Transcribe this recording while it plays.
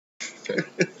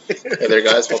Hey there,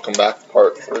 guys. Welcome back to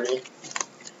part 3.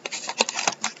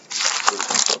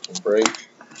 Break.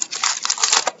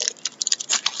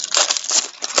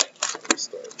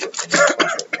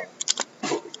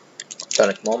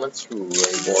 Authentic moments. Ray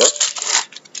Bork.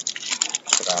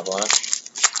 Avalanche.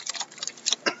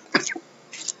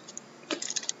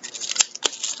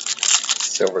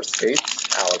 Silver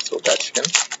Skates. Alex Ovechkin.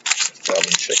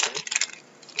 Robin Chicken.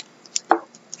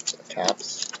 Caps.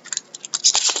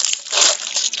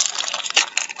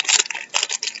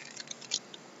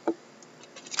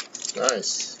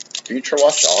 Nice. Future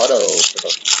Watch Auto for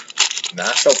the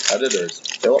Nashville Predators.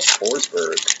 Philip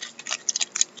Forsberg.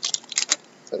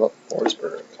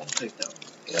 I'll take that one.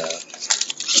 Yeah.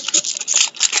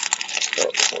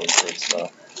 Philip Forsberg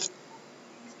stuff.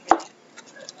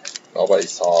 Nobody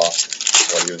saw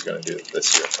what he was going to do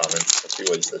this year coming. If he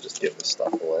was to just give his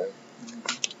stuff away.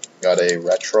 Got a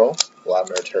retro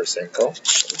Vladimir Tarasenko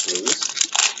for the Blues.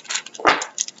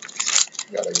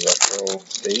 Got a retro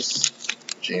base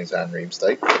James Van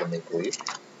Riemsdyk for the Maple Leaf.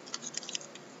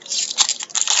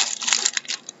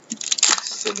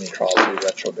 Sidney Crosby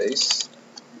retro base,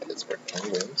 Pittsburgh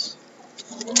Penguins.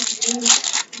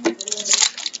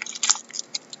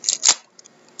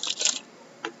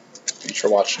 Future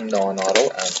Watch non-auto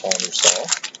Antoine Roussel.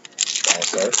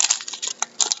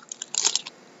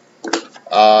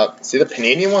 See, the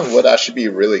Panini one would actually be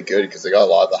really good because they got a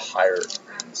lot of the higher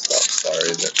stuff. Sorry,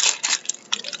 that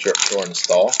Jordan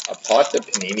Stahl. I talked to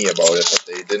Panini about it, but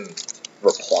they didn't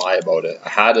reply about it. I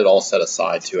had it all set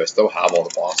aside too. I still have all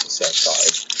the boxes set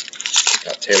aside.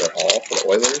 Got Taylor Hall for the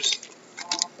Oilers.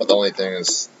 But the only thing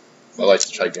is, I like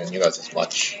to try giving you guys as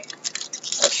much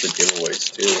extra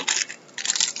giveaways too.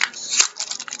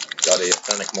 Got a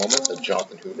authentic moment of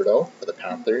Jonathan Huberdeau for the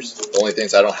Panthers. The only thing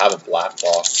is I don't have a black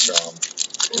box from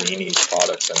Panini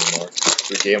products anymore.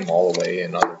 We gave them all away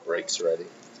in other breaks already.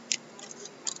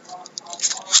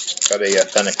 Got a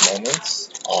authentic moments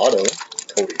auto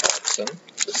Cody Hodgson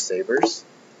for the Sabres.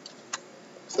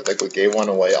 So I think we gave one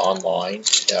away online.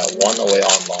 Yeah, one away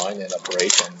online in a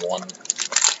break and one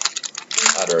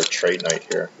at our trade night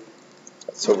here.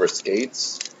 Silver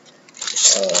Skates,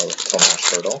 Tomas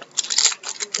Hertl.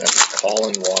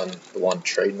 Colin won the one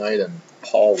trade night and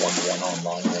Paul won the one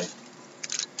online night.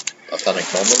 Authentic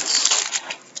moments,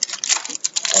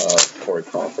 Corey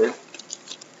Crawford.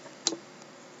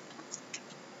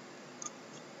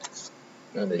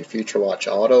 And a Future Watch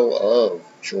auto of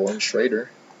Jordan Schrader.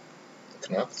 The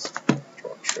Canucks.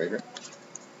 Jordan Schrader.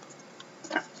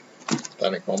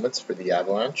 Authentic moments for the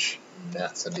Avalanche.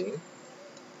 Matt Sundin.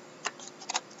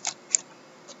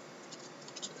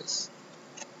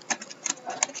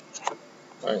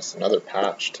 Nice, another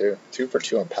patch too. 2 for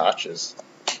 2 on patches.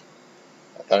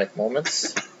 Authentic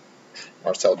moments.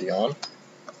 Marcel Dion.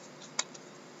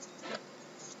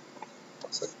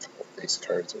 Looks like a couple base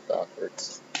cards are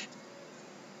backwards.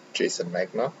 Jason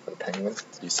Magna for the Penguins.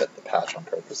 Did you set the patch on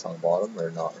purpose on the bottom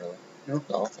or not really? No.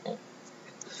 No? Oh.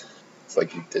 It's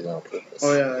like you did it on purpose.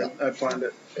 Oh yeah, I planned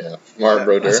it. Yeah. Mark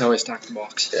Brodeur. That's how I stack the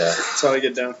box. Yeah. That's how I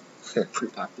get down.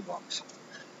 Pre-pack the box.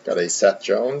 Got a Seth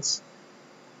Jones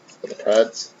for the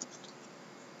Preds.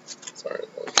 Sorry,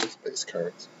 those are just base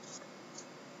cards.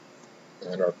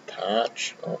 And our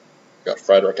patch. Oh, got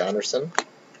Frederick Anderson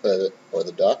for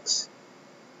the Ducks.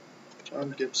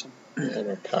 John Gibson. And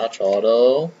our patch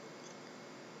auto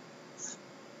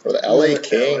for the LA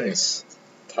Kings.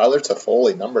 Tyler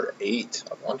Toffoli, number 8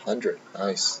 of 100.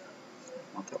 Nice.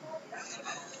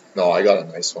 No, I got a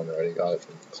nice one already. Got it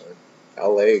from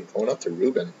LA going up to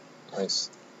Ruben. Nice.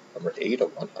 Number 8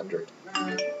 of 100.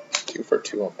 2 for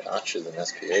 2 on patches in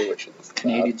SPA, which is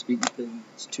Canadians beating the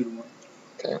Phillies 2-1.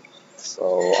 Okay. So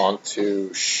on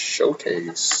to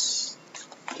Showcase.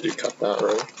 Did you cut that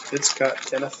right? It's cut,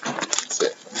 Kenneth. That's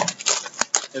it.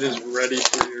 It is ready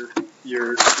for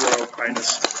your Royal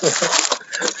Highness.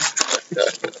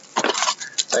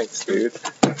 Thanks, dude.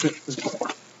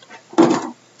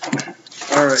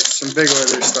 Alright, some big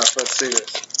leather stuff. Let's see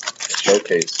this.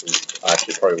 Showcase is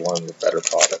actually probably one of the better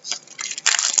products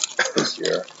this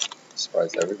year.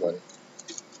 Surprised everybody.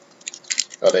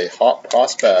 Got a Hot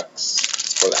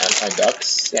Prospects for the Anaheim Ducks.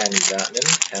 Sammy Vatanen,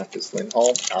 Hampus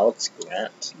Lindholm, Alex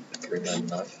Grant,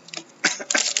 $3.99.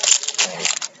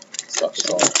 Stuff is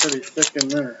all pretty thick in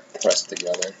there. pressed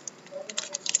together.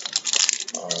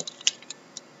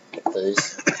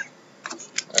 Face.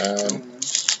 And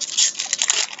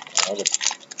all the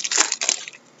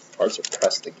parts are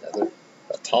pressed together.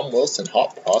 Got Tom Wilson,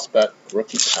 Hot Prospect,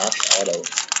 Rookie Patch Auto.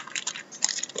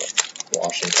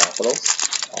 Washington Capitals.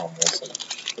 Tom Wilson.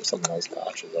 There's some nice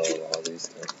patches out of all these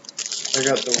things. I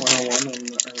got the 101 and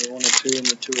the 102 and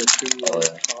the 202. Oh,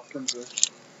 yeah. Hopkins there.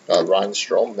 Ryan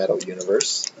Strome, Metal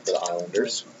Universe for the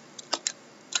Islanders.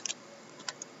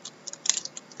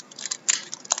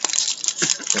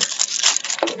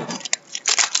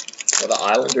 Well, the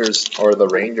Islanders, or the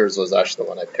Rangers, was actually the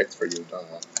one I picked for you,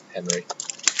 Henry.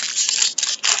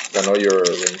 I know you're a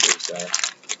Rangers guy.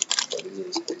 But these are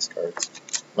his base cards.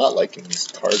 I'm not liking these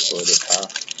cards for the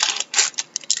pack.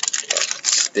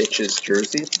 Stitches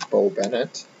jersey, Bo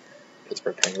Bennett,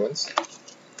 Pittsburgh Penguins.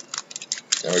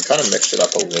 And we kind of mixed it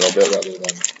up a little bit rather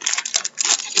than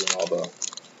doing all the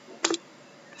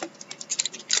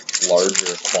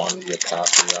larger quantity of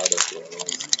packs we had.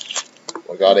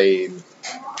 We got a,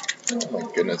 oh my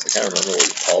goodness, I can't remember what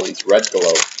you call these, Red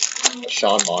Glow, a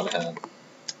Sean Monahan.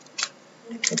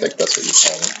 I think that's what you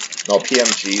call them. No,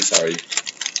 PMG, sorry.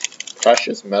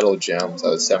 Precious Metal Gems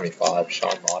out of 75,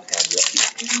 Sean Monahan, rookie.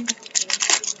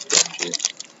 PMG.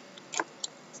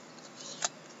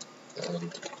 And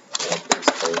these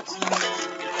codes.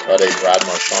 Got a Brad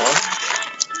Marchand.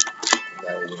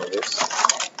 Metal Universe.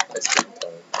 Nice green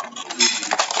card.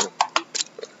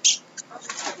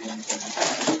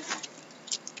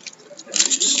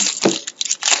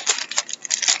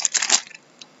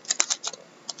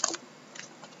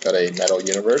 Got a Metal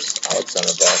Universe, Alexander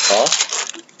Barkov.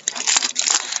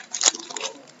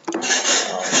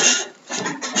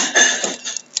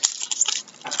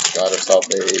 Got herself a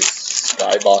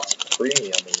Skybox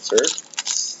Premium insert,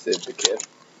 Sid the Kid,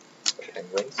 the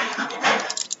Penguins.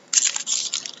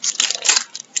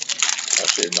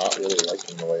 Actually, I'm not really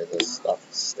liking the way this stuff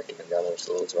is sticking together,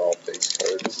 so those are all base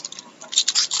cards.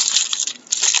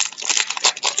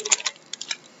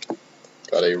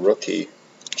 Got a rookie,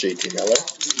 JT Miller.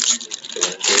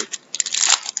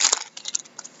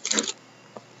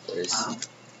 There's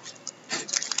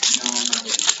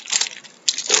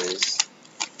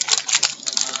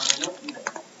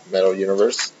Metal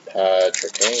Universe,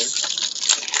 Patrick Kane.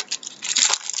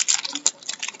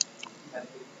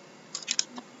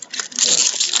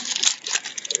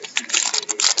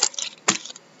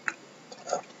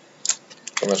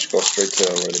 I'm going to go straight to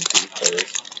where the D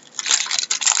players.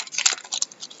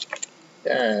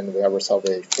 And we have ourselves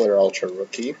a Flair Ultra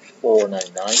rookie, $4.99,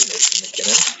 Nathan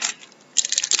McKinnon.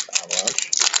 Avalanche.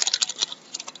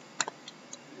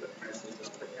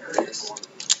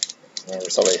 And we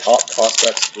saw a Hot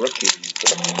Prospects rookie for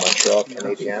the Montreal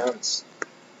Canadiens,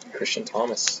 Christian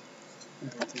Thomas.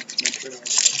 That's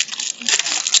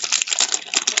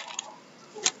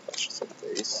just a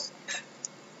base.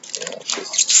 Yeah, it's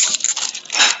just.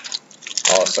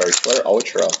 Oh, sorry, Flair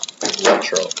Ultra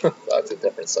Retro. That's a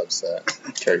different subset.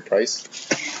 Carey Price.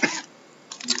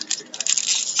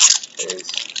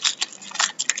 Base.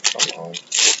 Come on.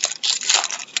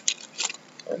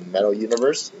 And Metal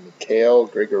Universe, Mikhail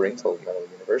Grigorenko, Metal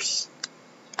Universe,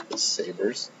 the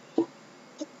Sabres.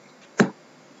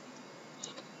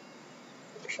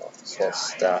 Finish off this whole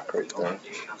stack right there.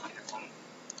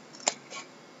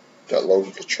 Got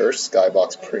Logan Couture,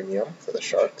 Skybox Premium for the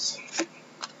Sharks.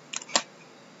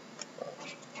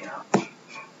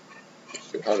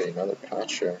 Do have another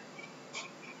patch here.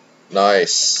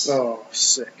 Nice. Oh,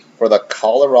 sick. For the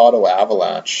Colorado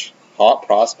Avalanche, Hot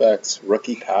Prospects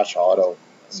rookie patch auto.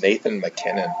 Nathan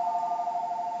McKinnon.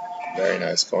 Very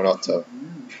nice. Going out to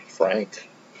Frank.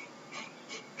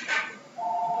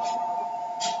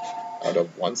 Out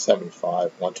of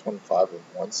 175. 125 of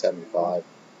 175.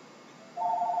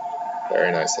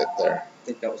 Very nice hit there. I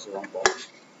think that was the wrong ball.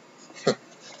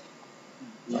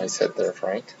 Nice hit there,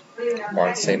 Frank.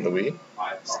 Martin St. Louis.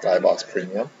 Skybox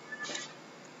Premium.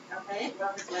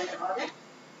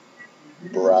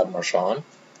 Brad Marchand.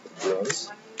 Bruins.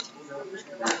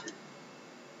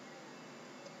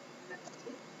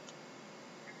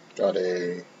 Got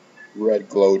a Red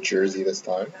Glow jersey this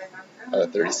time, out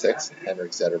of 36,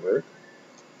 Henrik Zetterberg.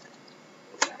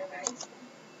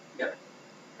 How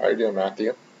are you doing,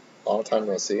 Matthew? Long time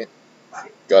no see.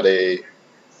 Got a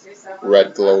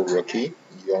Red Glow rookie,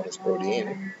 Jonas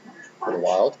Brodin for the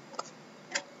Wild.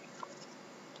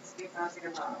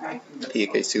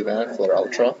 PK Subban, Flair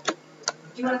Ultra.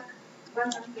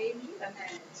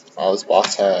 Oh, this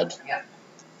box had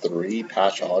 3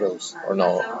 patch autos, or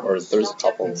no, or there's a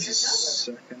couple.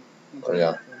 Second. Or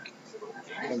yeah.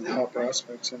 And Hot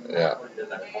Prospects in it. Yeah.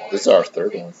 This is our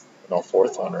 3rd one. No,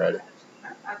 4th one already.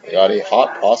 We got a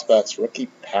Hot Prospects rookie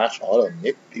patch auto,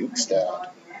 Nick Bukestad,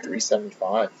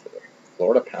 $375 for the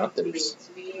Florida Panthers.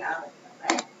 Yeah,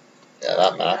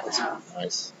 that map is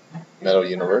nice. Metal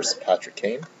Universe, Patrick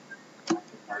Kane.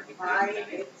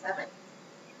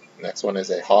 Next one is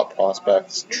a Hot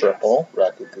Prospects triple,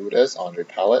 Radko Gudas, Andre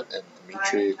Palat, and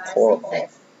Dmitry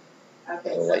Korolev for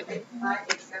the Lightning.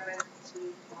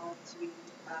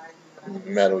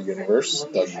 Metal Universe,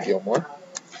 Doug Gilmore.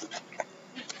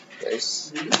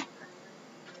 Base.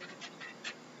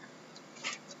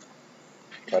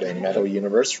 Got a Metal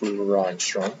Universe,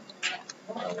 Reinstrom.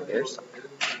 Islanders.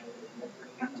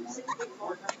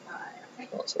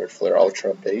 Oh, sorry, Flair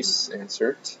Ultra base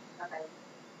insert.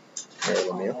 Mary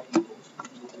Lemieux.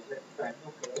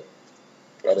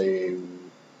 Got a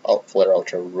Flair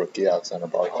Ultra rookie Alexander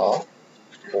Barkov,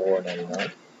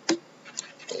 $4.99.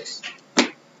 Base.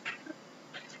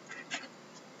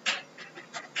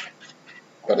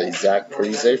 Got a Zach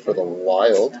Parise for the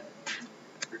Wild.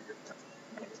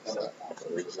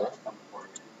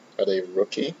 Got a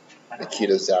rookie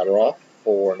Nikita Zadorov,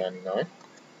 $4.99.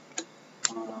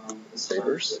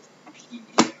 Sabres.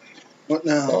 What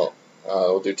now? So,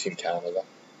 we'll do Team Canada.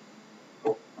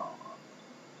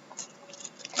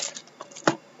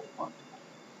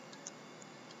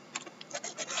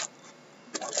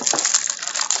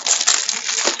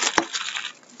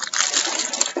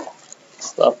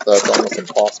 Stuff that's almost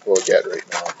impossible to get right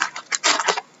now.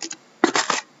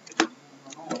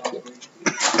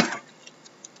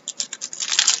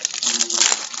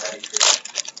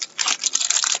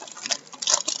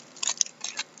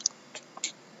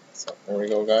 So there we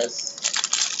go, guys.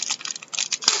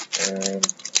 And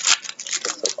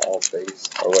looks like all base.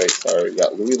 Oh wait, sorry, we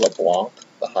got Louis LeBlanc,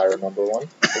 the higher number one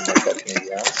for Montreal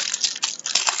Canadiens.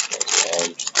 Those are all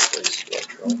base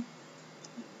retro.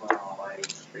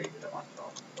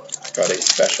 Got a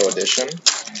special edition,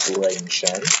 Braden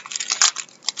Shen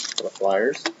for the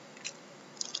Flyers.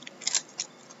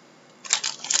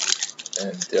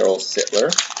 And Daryl Sittler,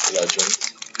 Legends,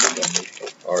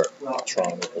 or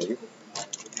Toronto, I believe.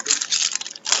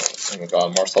 And we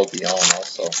got Marcel Dion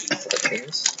also for the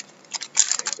Kings.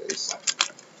 Base.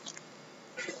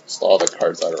 Just all the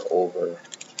cards that are over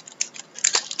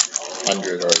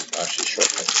 100 are actually short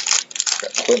things.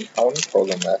 Got Quinn Houghton,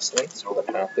 Program Excellence for the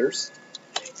Panthers.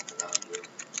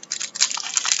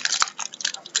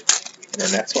 And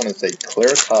the next one is a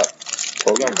clear cut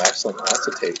Program Excellence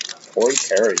acetate, Corey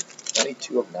Perry,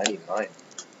 22 of 99.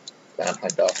 Anaheim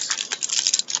Ducks.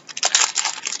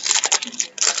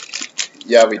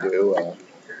 Yeah, we do.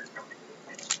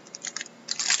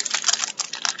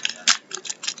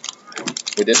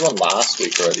 We did one last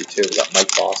week already too. We got Mike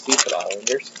Bosty for the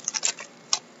Islanders.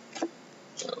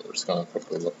 We're just gonna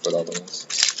quickly look for the other ones.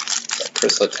 Got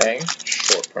Chris Letang,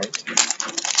 short print,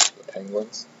 the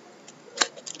Penguins,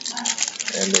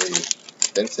 and the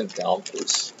Vincent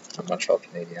Downfus, the Montreal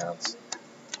Canadiens.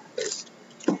 There's.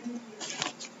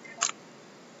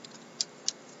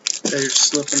 Yeah, you're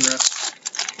slipping that.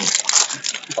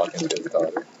 Talking to his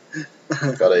daughter.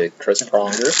 Got a Chris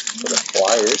Pronger for the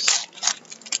Flyers.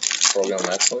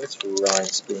 Program Excellence for Ryan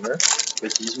Spooner.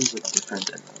 But these ones look different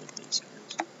than all of these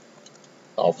cards.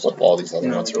 I'll flip all these other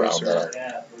ones around there.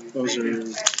 Those are the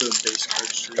base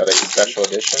cards. Got a special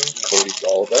edition, Cody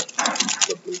Goliath,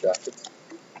 the Blue Jackets.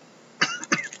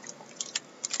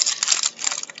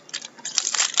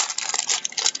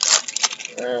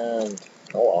 And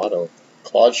no auto.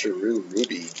 Claude Giroux,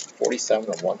 Ruby, 47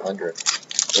 of 100.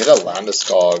 We had a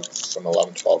Landeskog from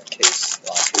 11-12 case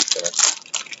last week there.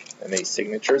 And the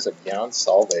signatures of Jan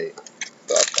Salve, the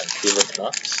Vancouver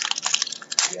Canucks.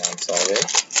 Jan Salve.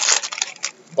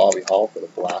 Bobby Hall for the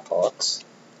Blackhawks.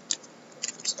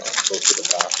 Just gonna go to the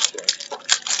back there.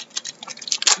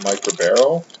 Mike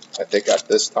Ribeiro. I think at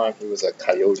this time he was at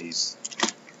Coyotes.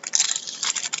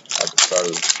 At the start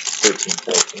of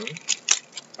 13-14.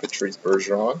 Patrice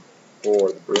Bergeron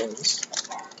for the Bruins.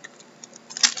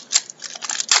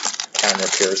 Cameron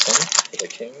Pearson for the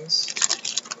Kings.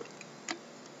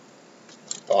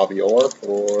 Bobby Orr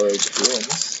for the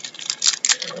Bruins.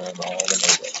 And all of them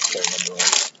are their number one.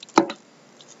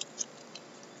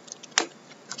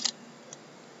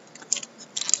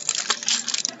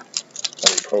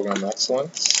 Program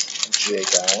Excellence,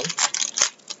 Jake Allen.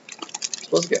 I'm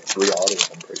supposed to get 3 autos,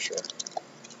 I'm pretty sure.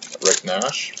 Rick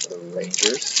Nash for the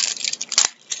Rangers.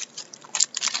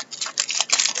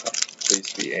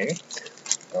 Please be ink.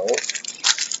 No.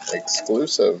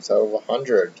 Exclusives out of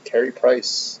 100. Carey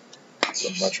Price.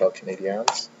 The Montreal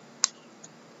Canadiens.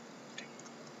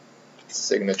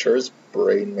 Signatures,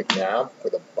 Braden McNabb for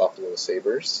the Buffalo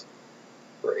Sabres.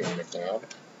 Braden McNabb.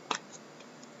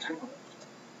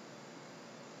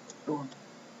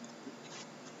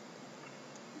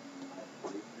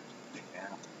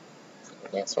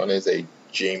 The next one is a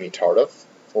Jamie Tardif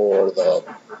for the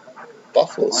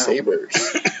Buffalo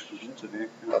Sabres.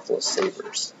 Buffalo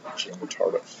Sabres, Jamie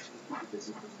Tardif.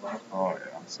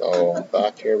 So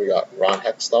back here we got Ron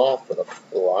Hextall for the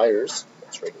Flyers.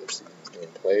 That's regular season is being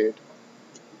played.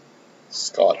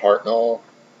 Scott Hartnell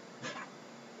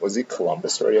Was he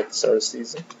Columbus already at the start of the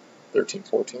season?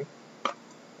 13-14?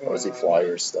 Or was he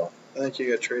Flyers still? I think he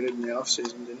got traded in the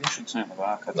offseason, didn't he? Should say in the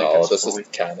back. I think No, it's this fully. is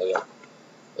Canada.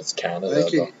 It's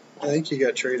Canada. I think he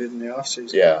got traded in the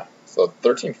offseason. Yeah. So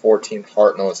 13-14,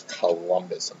 Hartnell is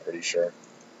Columbus, I'm pretty sure.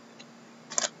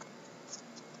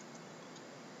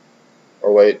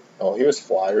 Or wait, no, he was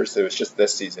Flyers. It was just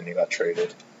this season he got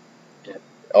traded. Yeah.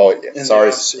 Oh, yeah, In sorry.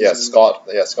 the offseason.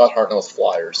 Yeah, Scott Hartnell was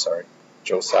Flyers, sorry.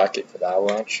 Joe Sakic for the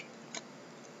Avalanche.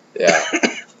 Yeah.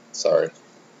 Sorry.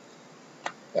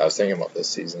 Yeah, I was thinking about this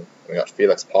season. We got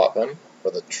Felix Potvin for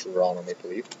the Toronto Maple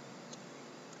Leafs.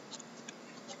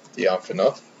 Dion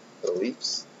Phaneuf for the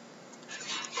Leafs.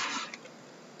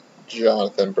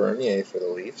 Jonathan Bernier for the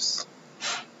Leafs.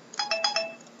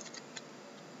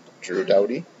 Drew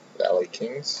Doughty for the LA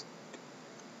Kings.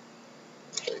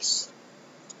 Nice.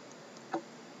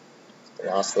 The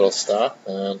last little stat,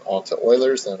 and on to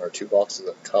Oilers, and our 2 boxes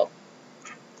of Cup.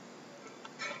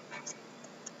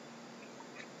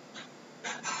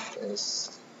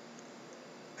 Nice.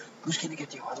 Who's going to get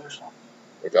the Oilers one?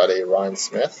 We got a Ryan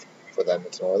Smith for the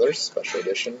Edmonton Oilers, special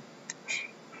edition.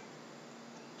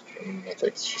 And I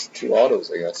think it's just 2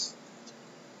 autos, I guess.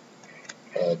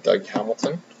 Doug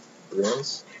Hamilton,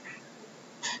 Bruins.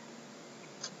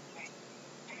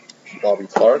 Bobby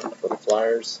Clark for the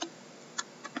Flyers.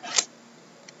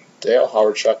 Dale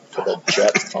Howard-Chuck for the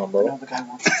Jets combo. Now the guy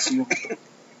wants to see him.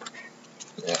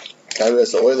 Yeah. Guy who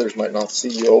has the Oilers might not see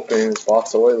you opening this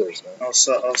box of Oilers, man. I'll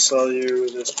sell you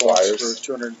this box Flyers.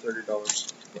 for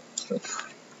 $230.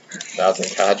 Nazem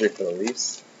Kadri for the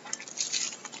Leafs.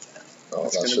 Oh,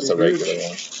 that's just a be regular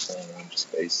huge. one.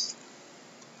 Just base.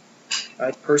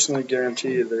 I personally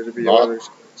guarantee you there to be Not- Oilers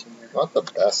cards in there. Not the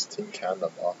best Team Canada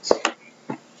box.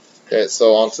 Okay,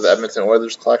 so on to the Edmonton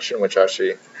Oilers collection, which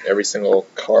actually every single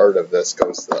card of this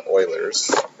goes to the Oilers,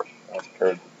 as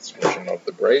per the description of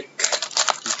the break.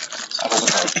 I hope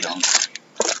it's not junk.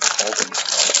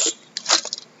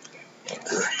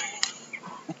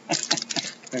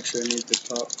 Actually, I need the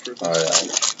top for Oh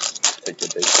yeah, take your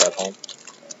big step home.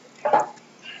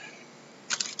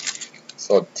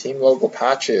 So team logo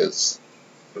patches,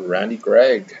 Randy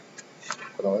Gregg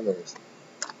for the Oilers.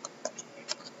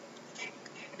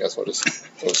 I guess we'll just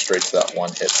go straight to that one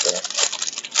hit there.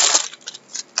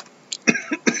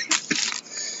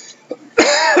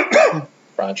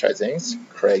 Franchisings,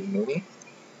 Craig Mooney.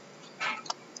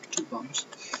 2 bums.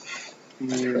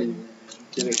 Muni.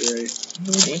 Get it right.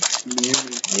 Mooney.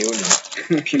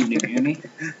 Muni. Puny Muni.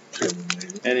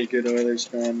 Any good Oilers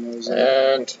fan knows that.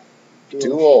 And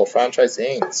dual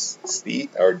franchisings,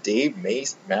 Dave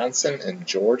Manson and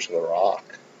George LaRock.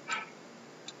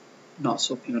 Not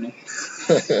so puny.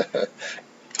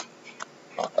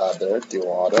 Not bad there, dual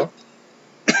auto.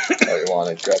 Oh, you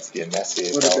wanted Gretzky and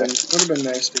Messi Would as well. have been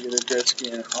nice to get a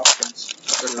Gretzky and Hopkins.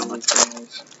 That would have been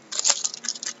nice.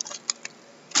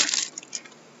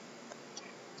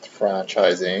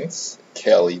 Franchisings,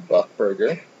 Kelly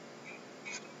Buchberger.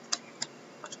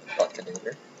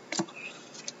 Buccaneer.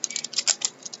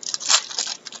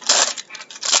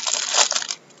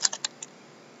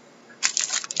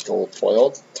 Gold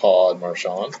foiled, Todd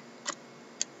Marchand.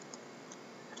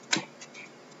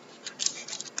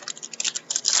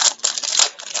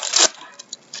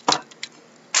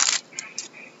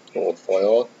 Gold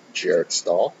foil, Jarrett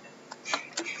Stahl.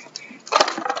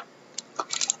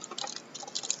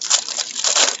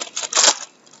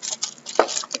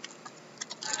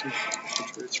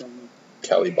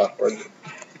 Kelly Buchberger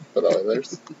for the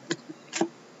Oilers.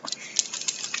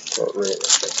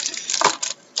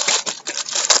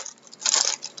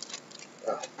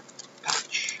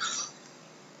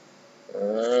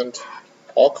 And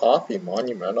Paul Coffey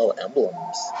monumental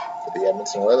emblems for the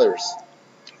Edmonton Oilers.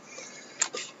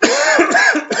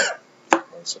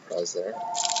 No surprise there.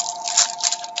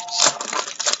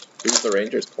 Who's the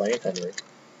Rangers playing, Henry?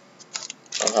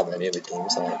 I don't have any of the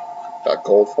teams on. Got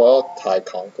gold foil, Ty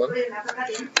Conklin. And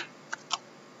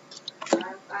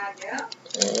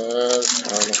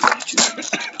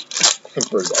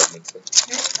where's Edmonton?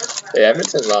 Hey,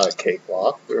 Edmonton's not a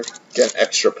cakewalk. They're getting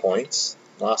extra points.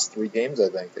 Last 3 games, I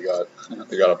think they got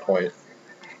a point.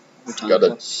 Got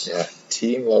a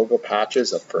team logo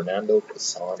patches of Fernando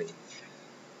Pisani.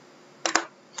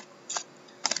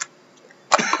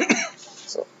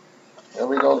 So there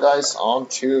we go, guys. On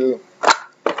to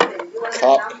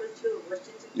Cup.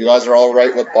 You guys are all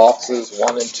right with boxes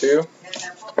 1 and 2.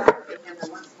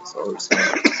 So we're just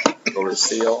gonna go to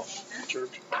seal.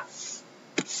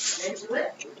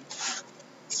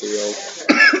 Seal.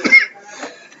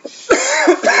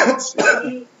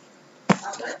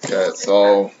 Okay,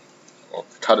 so We'll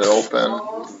cut it open.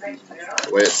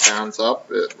 The way it stands up,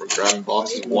 we're grabbing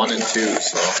boxes 1 and 2.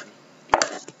 So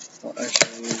Well,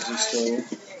 actually, is he still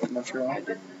Montreal?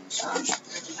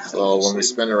 when we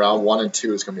spin around, 1 and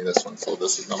 2 is going to be this one. So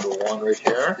this is number 1 right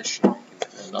here,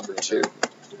 and number 2.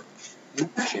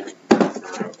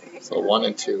 So 1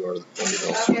 and 2 are going to be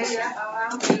those ones.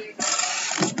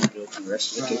 The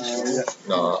rest of the case.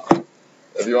 No,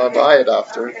 if you want to buy it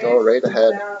after, go right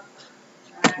ahead.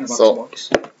 So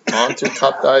on to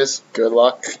cup, guys. Good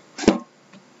luck.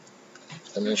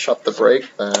 And then shut the break,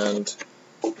 and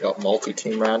you got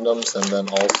multi-team randoms, and then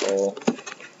also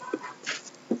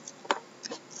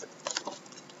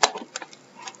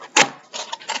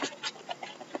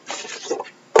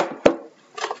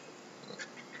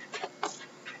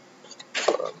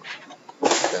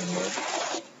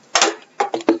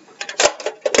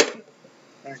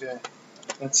Okay.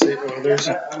 Let's see. Oh, there's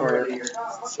a card.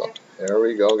 so here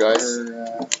we go, guys.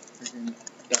 Freaking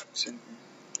ducks in here.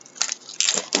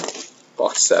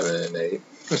 Box 7 and 8.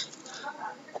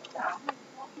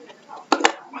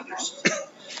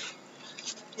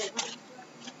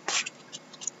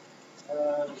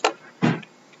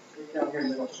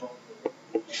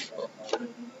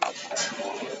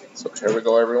 So here we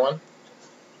go, everyone.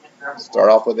 Start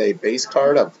off with a base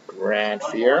card of Grand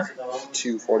Fear,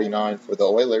 $2.49 for the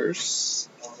Oilers.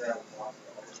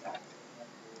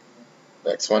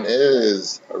 Next one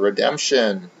is a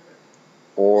redemption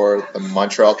for the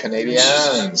Montreal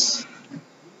Canadiens.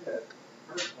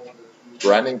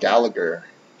 Brandon Gallagher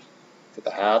for the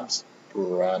Habs.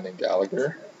 Brandon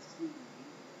Gallagher.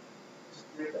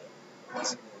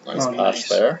 Nice patch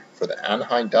there. For the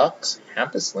Anaheim Ducks,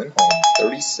 Hampus Lindholm,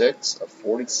 36 of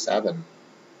 47.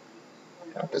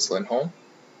 Hampus Lindholm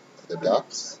for the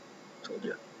Ducks. Told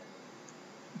you.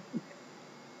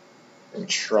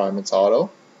 And Schreiman's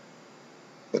Auto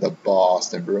for the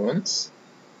Boston Bruins.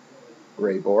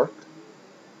 Ray Bork,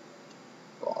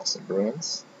 Boston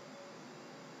Bruins.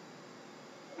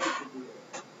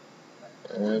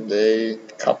 And a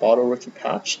Cup Auto rookie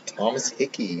patch, Thomas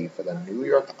Hickey for the New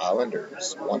York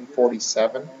Islanders,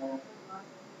 147,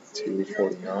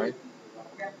 249.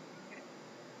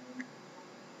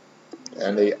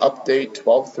 And a update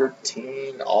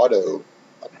 12-13 auto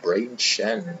of Braden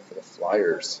Shen for the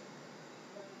Flyers,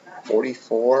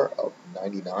 44 of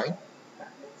 99.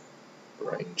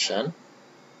 Braden Shen.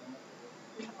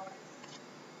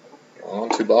 On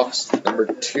to box number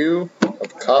 2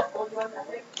 of Cup.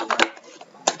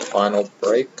 Final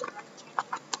break.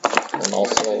 And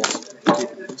also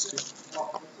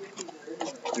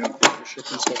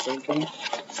Shipping stuff out, Kenny?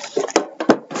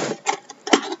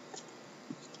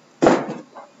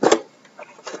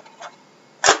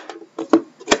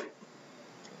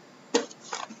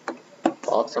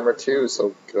 box number 2.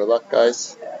 So good luck,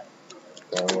 guys.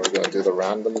 Then we're going to do the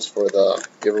randoms for the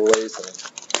giveaways,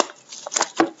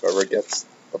 and whoever gets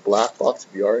the black box,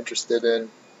 if you are interested in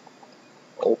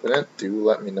open it, do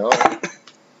let me know. I'm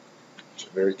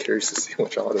very curious to see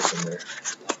which auto's in there.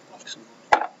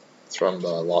 It's from the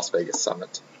Las Vegas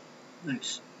Summit.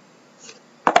 Nice.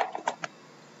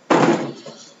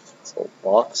 So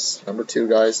box number 2,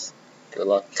 guys. Good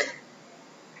luck.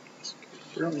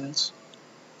 Brilliance.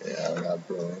 Yeah, I got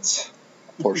brilliance.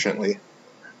 Fortunately.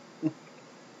 We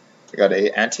got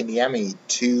a Antoniemi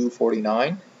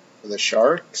 249 for the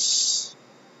Sharks.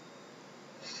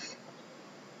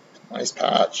 Nice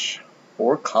patch.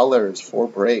 4 colors, 4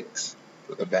 breaks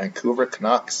for the Vancouver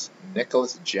Canucks.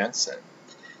 Nicholas Jensen.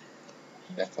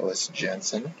 Nicholas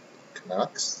Jensen,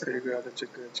 Canucks. Pretty good. It's a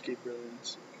good ski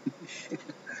brilliance.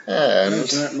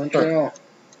 And Montreal.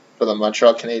 for the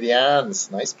Montreal Canadiens,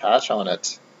 nice patch on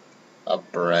it.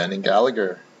 Of Brandon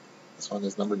Gallagher. This one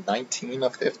is number 19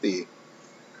 of 50.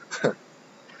 I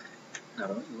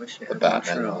don't wish you The had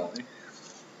Batman. Montreal.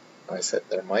 Nice hit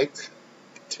there, Mike.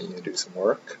 Continue to do some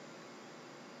work.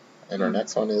 And our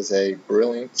next one is a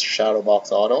brilliant Shadow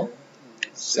Box Auto.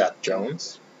 Seth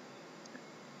Jones.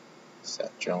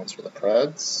 Seth Jones for the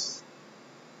Preds.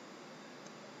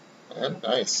 And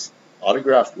nice.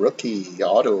 Autographed rookie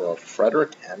auto of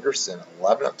Frederick Henderson,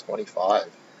 11 of 25.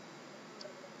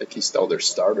 I think he's still their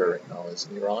starter right now,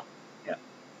 isn't he, Ron? Yeah.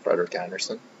 Frederick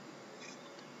Henderson.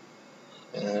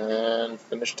 And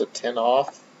finished a 10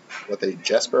 off with a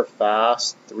Jesper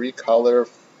Fast 3-color.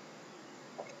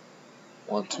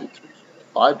 1, 2, 3,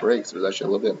 5 breaks. There's actually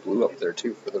a little bit of blue up there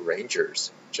too for the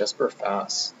Rangers. Jesper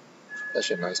Fast.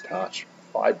 That's actually a nice patch.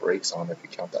 5 breaks on it if you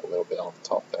count that little bit on the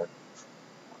top there.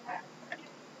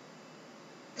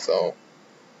 So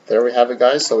there we have it,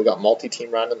 guys. So we got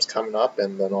multi-team randoms coming up,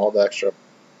 and then all the extra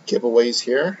giveaways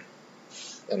here.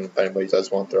 And if anybody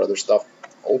does want their other stuff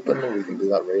open, we can do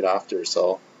that right after.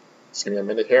 So just give me a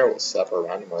minute here. We'll set up our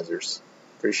randomizers.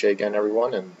 Appreciate again,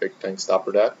 everyone, and big thanks to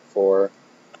Upper Deck for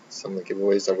some of the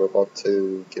giveaways that we're about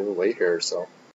to give away here. So